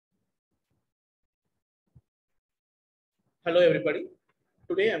Hello everybody.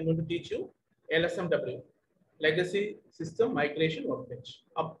 Today I'm going to teach you LSMW, Legacy System Migration Workbench.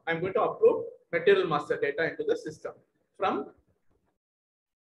 I'm going to upload Material Master data into the system from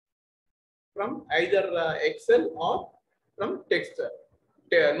either Excel or from text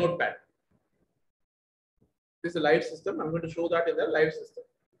notepad. This is a live system. I'm going to show that in the live system.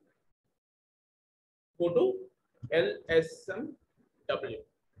 Go to LSMW.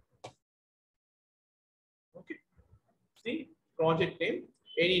 Okay. See project name,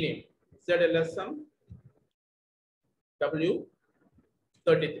 any name, ZLSM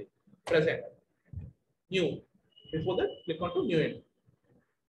W33, present, new. Before that, click on to new entry.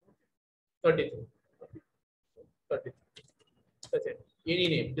 33, 33, present, any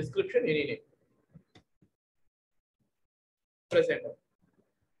name, description, any name, present.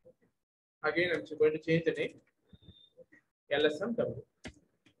 Again, I'm going to change the name, LSMW.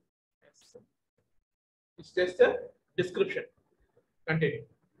 It's just a description. Continue.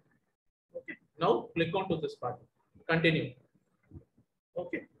 Okay. Now click on to this part. Continue.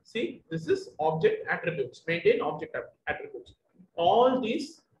 Okay. See, this is object attributes. Maintain object attributes. All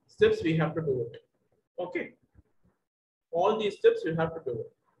these steps we have to do it. Okay. All these steps you have to do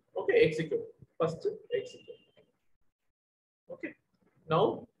it. Okay. Execute. First, execute. Okay.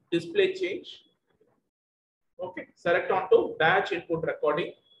 Now display change. Okay. Select onto batch input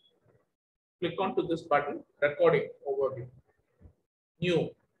recording. Click on to this button. Recording overview. New.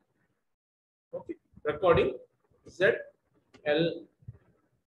 Okay. Recording Z L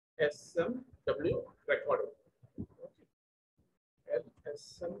SMW recording. Okay.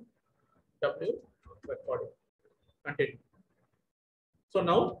 LSMW recording. Continue. So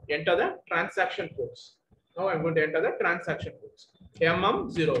now enter the transaction codes. Now I'm going to enter the transaction codes.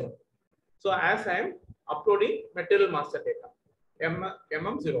 MM01. So as I am uploading Material Master data,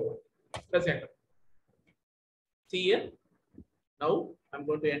 MM01. Press enter. See here. Now I'm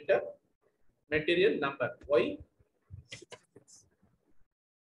going to enter material number Y66.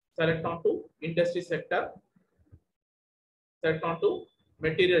 Select onto industry sector. Select onto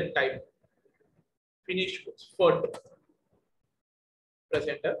material type. Finished goods. FERT. Press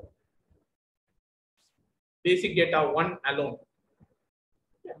enter. Basic data 1 alone.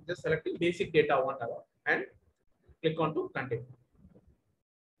 I'm just selecting basic data 1 alone and click on to continue.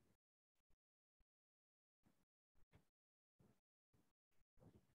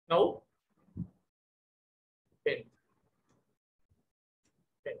 Now 10.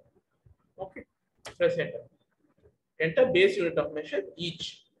 Okay. Press enter. Enter base unit of measure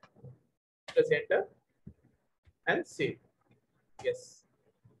each. Press enter and save. Yes.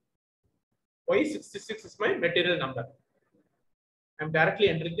 Y66 is my material number. I'm directly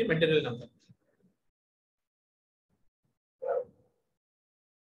entering the material number.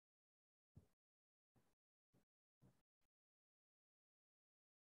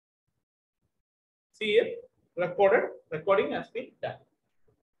 See here, recording has been done.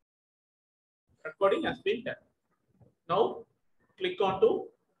 Recording has been done. Now click on to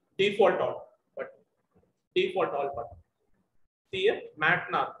default all button. Default all button. See here,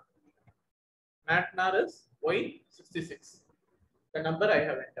 MATNAR. MATNAR is Y66. The number I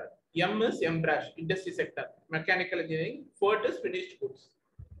have entered. M is MBrash, industry sector, mechanical engineering. FERT is finished goods.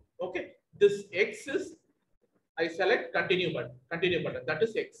 Okay. This X is, I select continue button. Continue button. That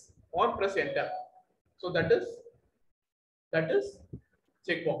is X. Or press enter. So that is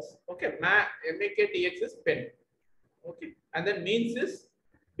checkbox. Okay. MAKTX is pen. Okay. And then means is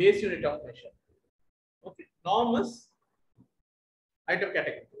base unit of measure. Okay. Norm is item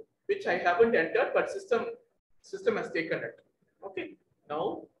category, which I haven't entered, but system has taken it. Okay.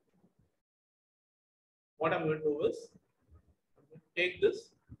 Now, what I'm going to do is I'm going to take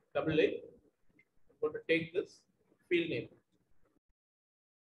this double A. I'm going to take this field name.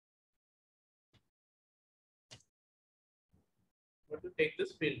 I'm going to take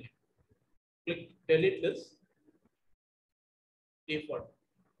this field name. Click delete this default.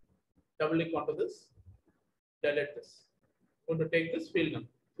 Double click onto this. Delete this. I'm going to take this field name.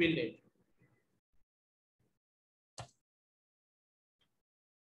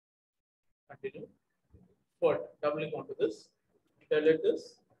 Continue. FERT. Double click onto this. Delete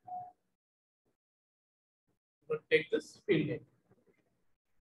this. I'm going to take this field name.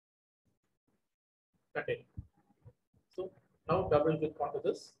 Continue. So now double click onto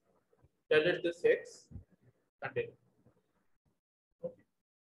this. Delete this X. Continue. Okay.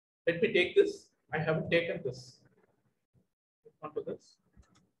 Let me take this. I haven't taken this. Click onto this.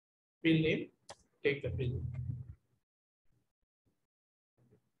 Field name. Take the field name.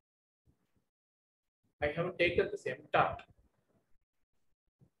 I haven't taken the same tab.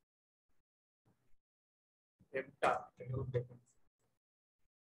 MTAR.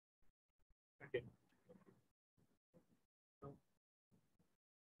 Okay.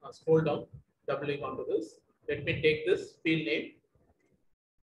 Scroll down, double click onto this. Let me take this field name.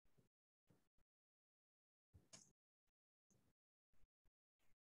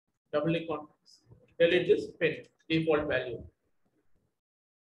 Double click on this. Delete this pin default value.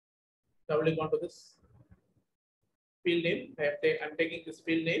 Double click onto this field name. I'm taking this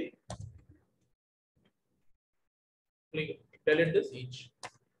field name. Delete this each.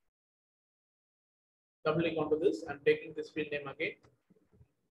 Double click onto this. I'm taking this field name again.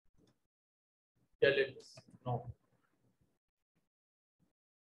 Delete this. No.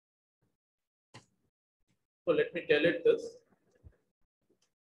 So let me delete this.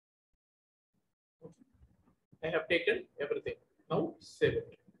 I have taken everything. Now save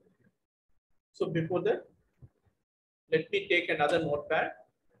it. So before that, let me take another notepad.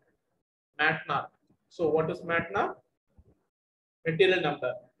 MATNAR. So what is MATNAR? Material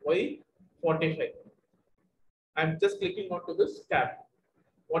number Y45. I'm just clicking onto this tab.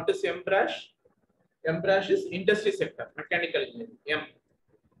 What is MBrush? MBrush is industry sector, mechanical engineering. M.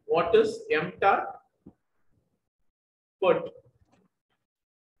 What is MTAR? Put.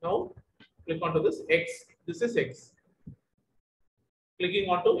 Now click onto this X. This is X. Clicking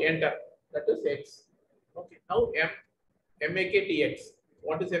onto enter. That is X. Okay. Now MAKTX.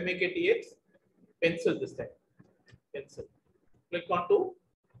 What is MAKTX? Pencil this time. Pencil. Click onto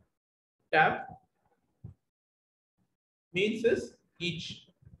tab. Means is each.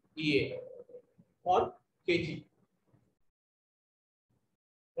 EA or kg.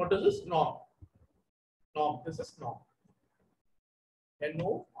 What is this? Norm. Norm. This is norm.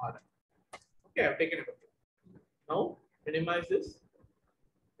 NOR. Okay, I've taken it. Now minimize this.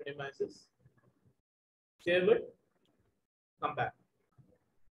 Minimize this. Save it. Come back.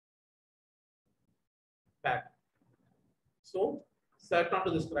 Back. So select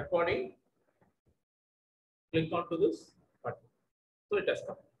onto this recording. Click onto this button. So it has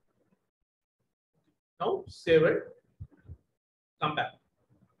come. Now save it. Come back.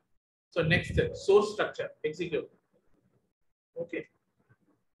 So next step, source structure, execute. Okay.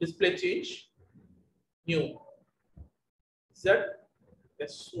 Display change, new. Z,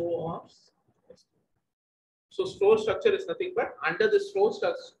 SOR. So store structure is nothing but under the source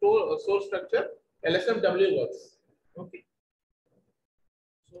structure, LSMW works. Okay.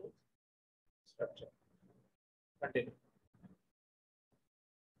 So structure. Continue.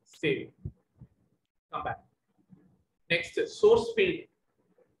 Save. Come back. Next, source field.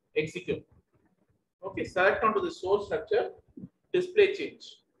 Execute. Okay, select onto the source structure, display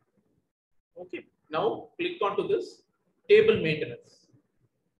change. Okay, now click onto this table maintenance.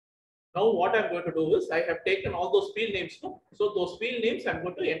 Now what I'm going to do is I have taken all those field names. No? So those field names I'm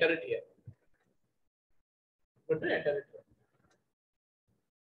going to enter it here. I'm going to enter it here.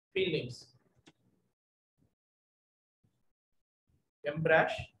 Field names.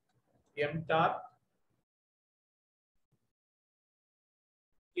 MBrush, MTAR,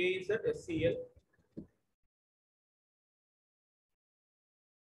 KZ, SCL,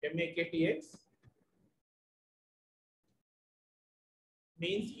 MAKTX,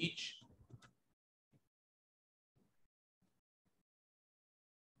 means each.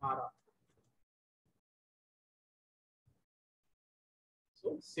 Mara.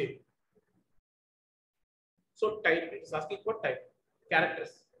 So save. So type, it's asking for type.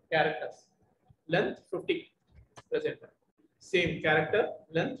 Characters. Length 50. Present. Same character,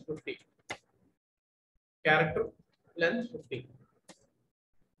 length 50. Character, length 50.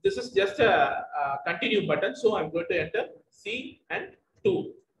 This is just a continue button. So I'm going to enter C and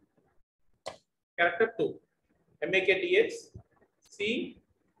 2. Character 2. MAKTX, C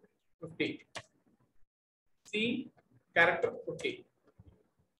 50. C character 50.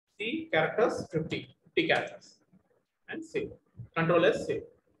 C characters 50. 50 characters. And save. Control S, save.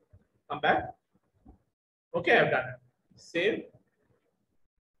 Come back. Okay, I've done it. Save.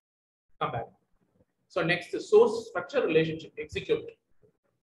 Come back. So next, source structure relationship. Execute.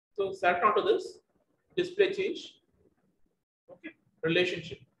 So select onto this. Display change. Okay.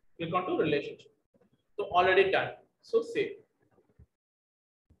 Relationship. Click onto relationship. So already done. So save.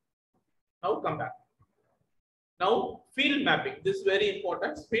 Now come back. Now field mapping. This is very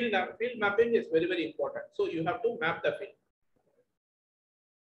important. Field mapping is very, very important. So you have to map the field.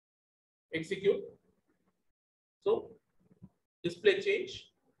 Execute. So display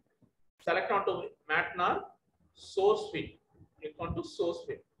change. Select onto MATNAR source field. Click onto source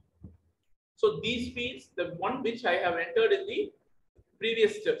field. So these fields, the one which I have entered in the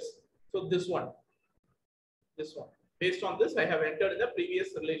previous steps. So this one. Based on this, I have entered in the previous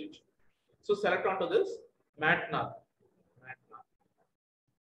relationship. So select onto this. Matnar. Matnar.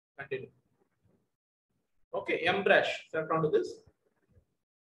 Continue. Okay, M brush. Select onto this.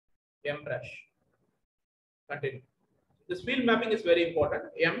 M brush. Continue. This field mapping is very important.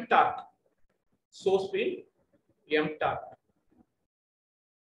 M tar. Source field. M tar.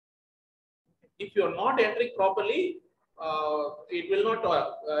 If you are not entering properly, it will not.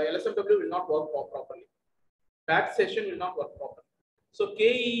 LSMW will not work properly. Back session will not work properly. So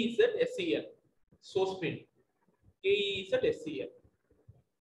KE is at SCL. Source field. KE is at SCL.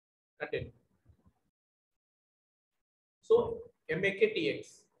 Continue. So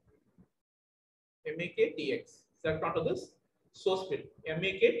MAKTX. MAKTX. Select onto this source field.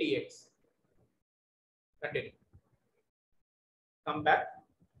 MAKTX. Continue. Come back.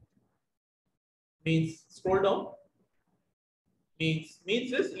 Means scroll down. Means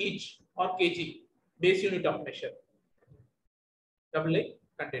is each or kg. Base unit of measure. Double A.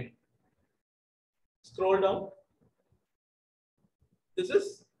 Continue. Scroll down. This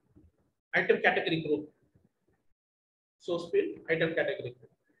is item category group. Source field, item category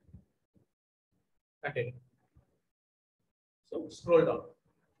group. Continue. So scroll down.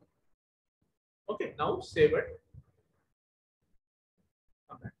 Okay, now save it.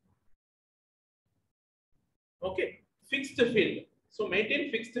 Okay, fixed field. So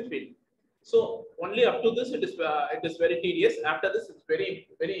maintain fixed field. So only up to this it is very tedious. After this it's very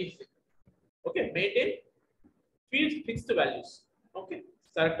easy. Okay, maintain field fixed values. Okay,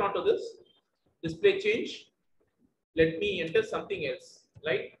 select onto this display change. Let me enter something else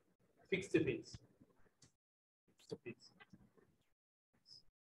like fixed fields. Fixed fields.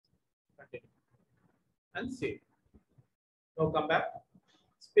 Continue and save. Now come back.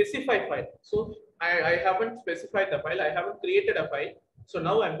 Specify file. So I haven't specified the file. I haven't created a file. So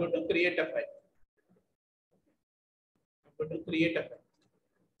now I'm going to create a file. I'm going to create a file.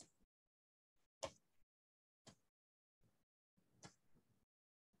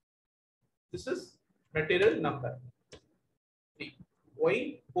 This is material number 3.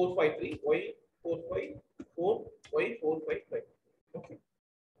 Y453, Y454, Y455. Okay.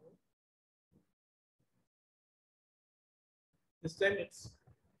 This time it's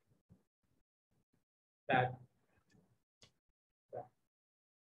tag.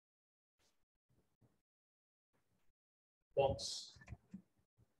 Box.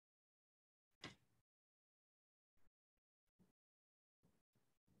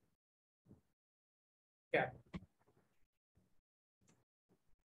 Cap.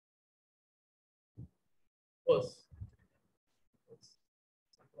 First.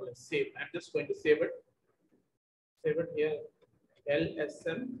 Let's save. I'm just going to save it. Save it here.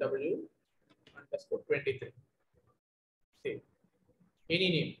 LSMW _ 23. Save. Any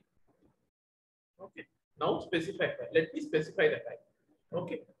name. Okay. Now specify file. Let me specify the file.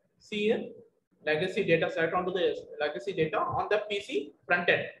 Okay. See here. Legacy data set onto the legacy data on the PC front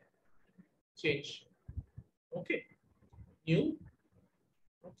end. Change. Okay. New.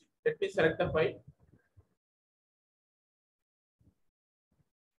 Okay. Let me select the file.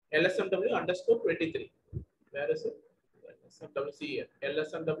 LSMW _ 23. Where is it? LSMW. See here.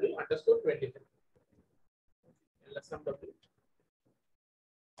 LSMW _ 23. LSMW.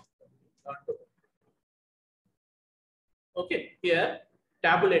 Okay. Here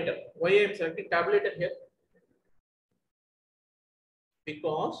tabulator. Why I am selecting tabulator here?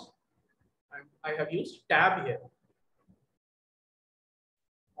 Because I have used tab here.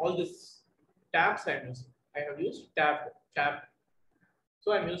 All these tabs I am using. I have used tab.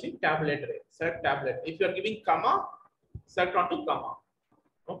 So I'm using tabulator. Select tabulator. If you are giving comma, select onto comma.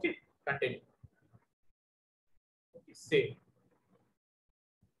 Okay. Continue. Okay. Save.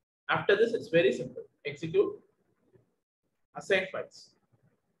 After this, it's very simple. Execute. Assign files.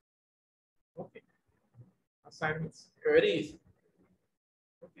 Okay. Assignments. Very easy.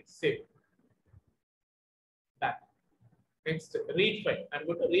 Okay. Save. Back. Next, read file. I'm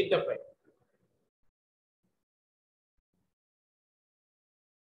going to read the file.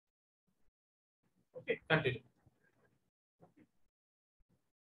 Okay, continue.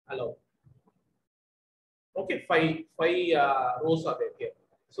 Allow. Okay, five rows are there here.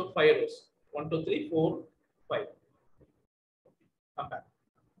 So 5 rows. 1, 2, 3, 4, 5. Come back.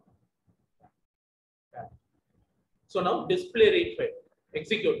 So now display read file.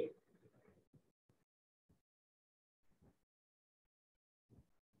 Execute.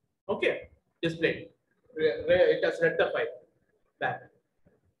 Okay, display. It has read the file. Back.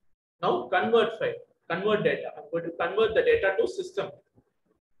 Now convert file. Convert data. I'm going to convert the data to system.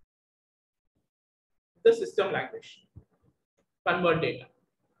 The system language. Convert data.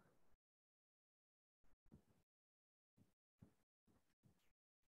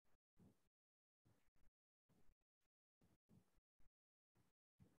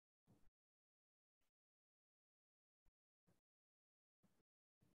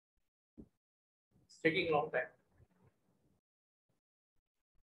 taking long time.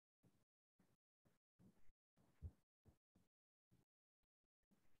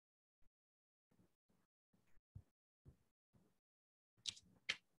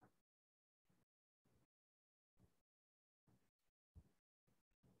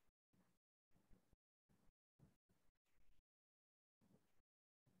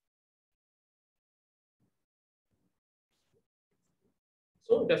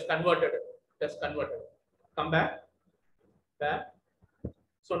 So it has converted. It has converted. Come back. Back.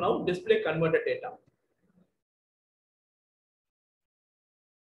 So now display converted data.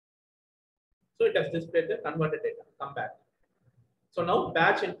 So it has displayed the converted data. Come back. So now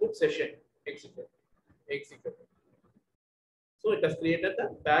batch input session. Execute. Execute. So it has created the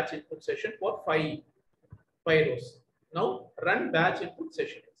batch input session for five rows. Now run batch input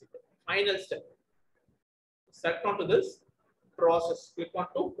session. Execute. Final step. Select onto this process. Click on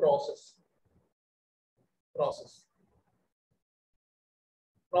to process. Process.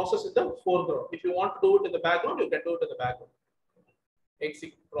 Process in the foreground. If you want to do it in the background, you can do it in the background.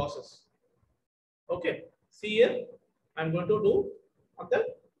 Execute process. Okay. See here, I'm going to do on the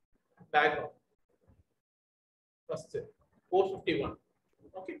background. First 451.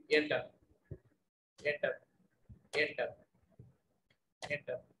 Okay. Enter. Enter. Enter.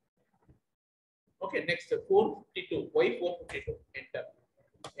 Enter. Okay. Next 452. Why 452? Enter.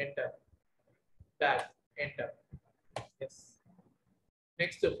 Enter. Back. Enter. Yes.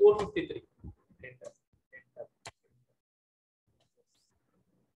 Next 453. Enter. Enter.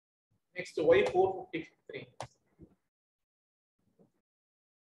 Next Y 453.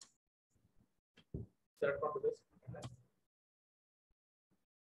 Select onto this.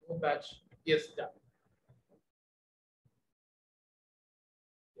 Batch. Yes, done.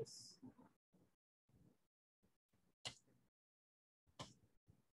 Yes.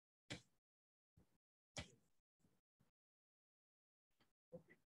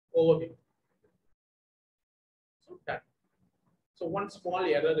 Okay. Overview. So done. So one small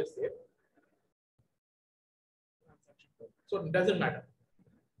error is there. So it doesn't matter.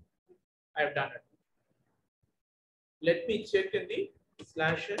 I have done it. Let me check in the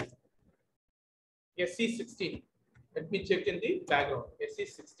 /SC16. Let me check in the background.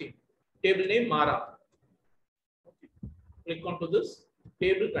 SC16. Table name Mara. Okay. Click onto this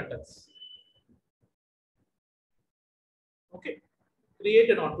table contents. Okay.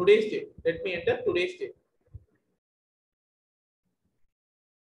 Created on today's date. Let me enter today's date.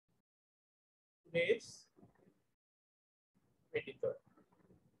 Today is 23rd.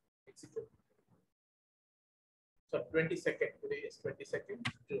 Execute. So 22nd. Today is 22nd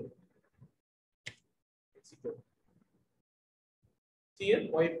June. Execute. See here,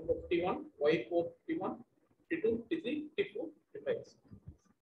 Y51, Y451, 52, 53, 54, 55.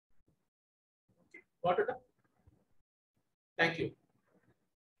 Okay, got it? Thank you.